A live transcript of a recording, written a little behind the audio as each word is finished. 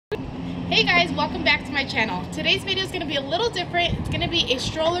Hey guys, welcome back to my channel. Today's video is going to be a little different. It's going to be a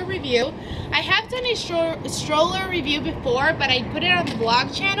stroller review. I have done a stroller review before, but I put it on the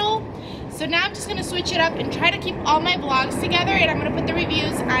vlog channel. So now I'm just going to switch it up and try to keep all my vlogs together, and I'm going to put the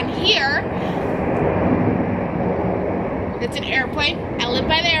reviews on here. It's an airplane. I live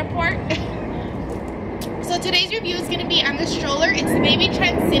by the airport. So today's review is going to be on the stroller. It's the Baby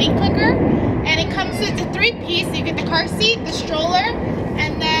Trend City Clicker, and it comes with a 3-piece. So you get the car seat, the stroller,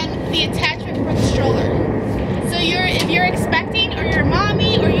 and then the attachment for the stroller. So if you're expecting, or you're a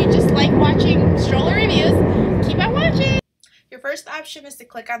mommy, or you just like watching stroller reviews, keep on watching. Your first option is to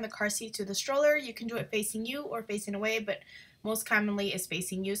click on the car seat to the stroller. You can do it facing you or facing away, but most commonly is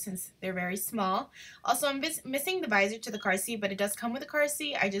facing you since they're very small. Also, I'm missing the visor to the car seat, but it does come with a car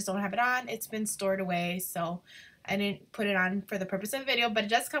seat. I just don't have it on. It's been stored away, so I didn't put it on for the purpose of the video, but it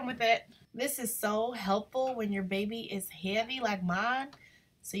does come with it. This is so helpful when your baby is heavy like mine,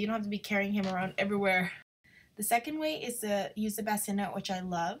 so you don't have to be carrying him around everywhere. The second way is to use the bassinet, which I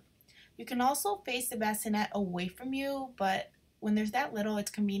love. You can also face the bassinet away from you, but when there's that little,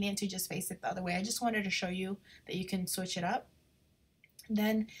 it's convenient to just face it the other way. I just wanted to show you that you can switch it up.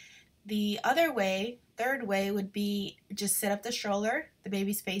 Then the other way, third way, would be just set up the stroller. The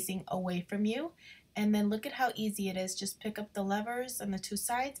baby's facing away from you. And then look at how easy it is. Just pick up the levers on the two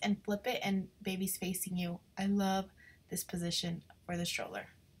sides and flip it, and baby's facing you. I love this position for the stroller.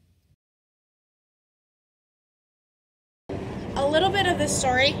 A little bit of the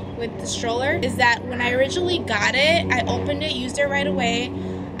story with the stroller is that when I originally got it, I opened it, used it right away.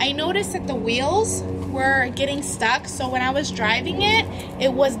 I noticed that the wheels were getting stuck, so when I was driving it,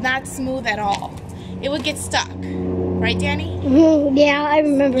 it was not smooth at all. It would get stuck. Right, Danny? Yeah, I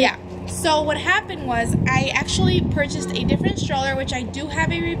remember. Yeah. So what happened was I actually purchased a different stroller, which I do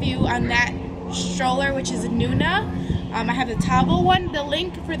have a review on that stroller, which is a Nuna. I have the Tavo one. The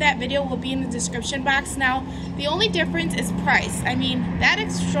link for that video will be in the description box. Now, the only difference is price. I mean, that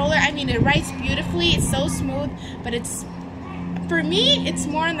stroller, it rides beautifully. It's so smooth, but for me, it's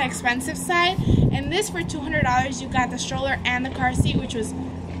more on the expensive side. And this, for $200, you got the stroller and the car seat, which was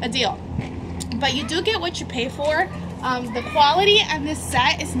a deal. But you do get what you pay for. The quality on this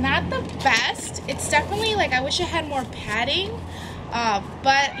set is not the best. It's definitely, like, I wish it had more padding.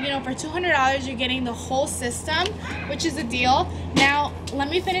 But, you know, for $200, you're getting the whole system, which is a deal. Now, let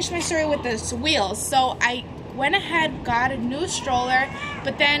me finish my story with the wheels. So I went ahead, got a new stroller,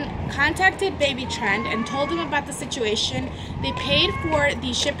 but then contacted Baby Trend and told them about the situation. They paid for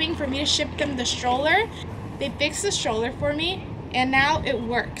the shipping for me to ship them the stroller. They fixed the stroller for me, and now it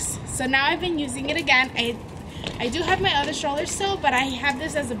works. So now I've been using it again. I do have my other stroller still, but I have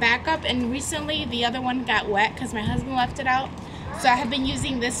this as a backup, and recently the other one got wet because my husband left it out. So I have been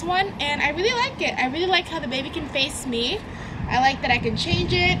using this one, and I really like it. I really like how the baby can face me. I like that I can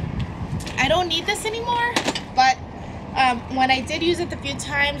change it. I don't need this anymore, but when I did use it a few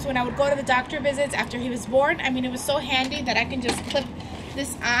times, when I would go to the doctor visits after he was born, it was so handy that I can just clip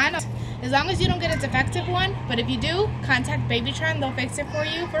this on. As long as you don't get a defective one, but if you do, contact Baby Trend. They'll fix it for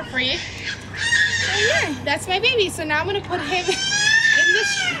you for free. So yeah, that's my baby. So now I'm gonna put him in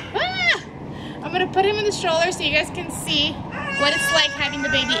this. I'm gonna put him in the stroller so you guys can see what it's like having the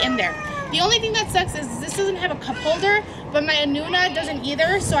baby in there. The only thing that sucks is this doesn't have a cup holder, but my Nuna doesn't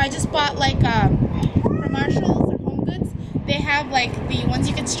either. So I just bought, like, from Marshalls or Home Goods, they have like the ones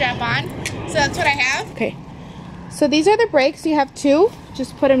you can strap on. So that's what I have. Okay. So these are the brakes. You have two.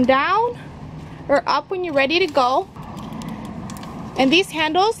 Just put them down or up when you're ready to go. And these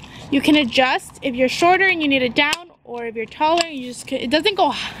handles you can adjust if you're shorter and you need it down, or if you're taller, it doesn't go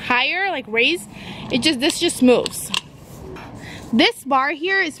higher, like raise. This just moves. This bar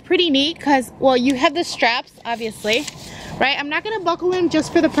here is pretty neat because, well, you have the straps, obviously, right? I'm not gonna buckle them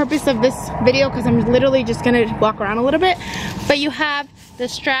just for the purpose of this video because I'm literally just gonna walk around a little bit. But you have the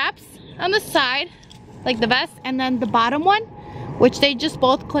straps on the side, like the vest, and then the bottom one, which they just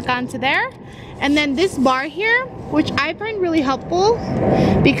both click onto there. And then this bar here, which I find really helpful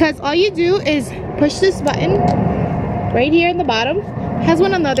because all you do is push this button right here in the bottom. Has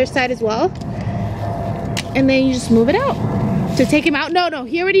one on the other side as well. And then you just move it out. To take him out? No,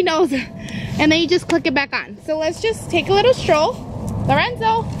 he already knows. And then you just click it back on. So let's just take a little stroll.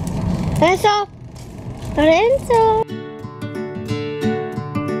 Lorenzo.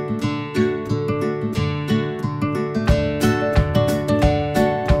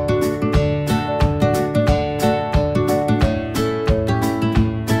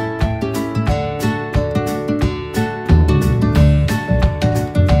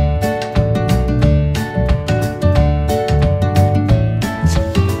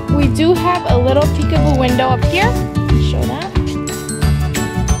 Do have a little peekaboo window up here. Show that.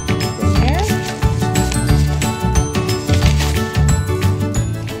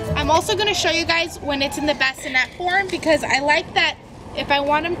 also going to show you guys when it's in the bassinet form, because I like that if I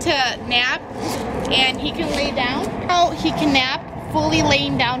want him to nap and he can lay down, oh, he can nap fully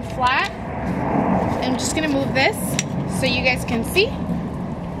laying down flat. I'm just going to move this so you guys can see.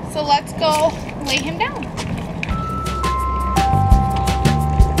 So let's go lay him down.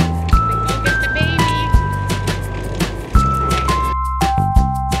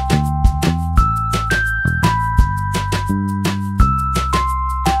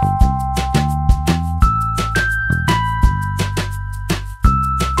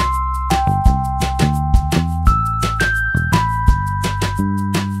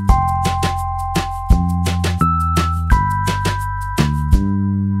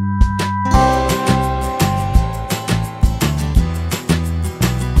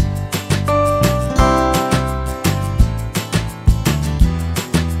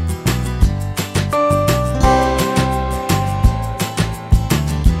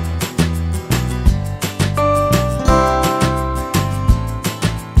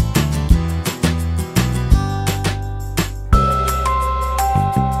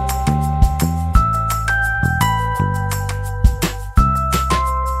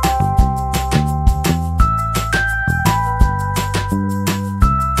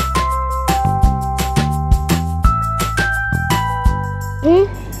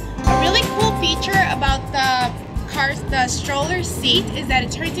 The stroller seat is that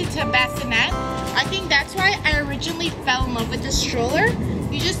it turns into a bassinet. I think that's why I originally fell in love with the stroller.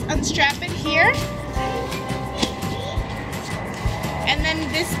 You just unstrap it here, and then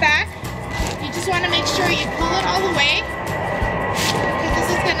this back, you just want to make sure you pull it all the way, because this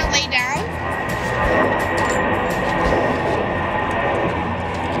is going to lay down.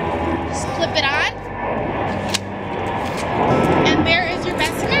 Just clip it on, and there is your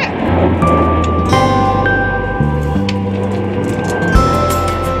bassinet.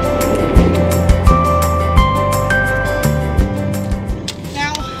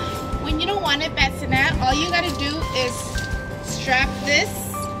 All you gotta do is strap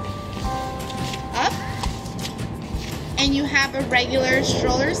this up and you have a regular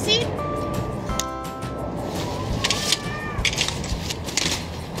stroller seat.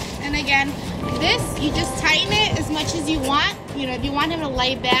 And again, this, you just tighten it as much as you want. You know, if you want him to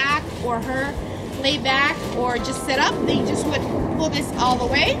lay back or her lay back or just sit up, then you just would pull this all the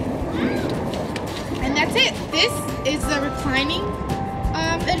way. And that's it. This is the reclining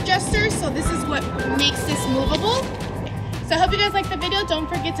adjuster, so this is what makes this movable. So I hope you guys liked the video. Don't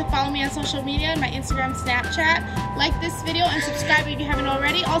forget to follow me on social media, my Instagram, Snapchat. Like this video and subscribe if you haven't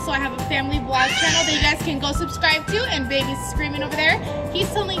already. Also, I have a family vlog channel that you guys can go subscribe to, and baby's screaming over there. He's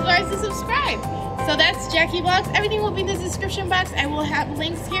telling you guys to subscribe. So that's Jacki Vlogs. Everything will be in the description box. I will have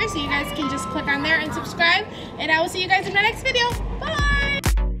links here so you guys can just click on there and subscribe. And I will see you guys in my next video.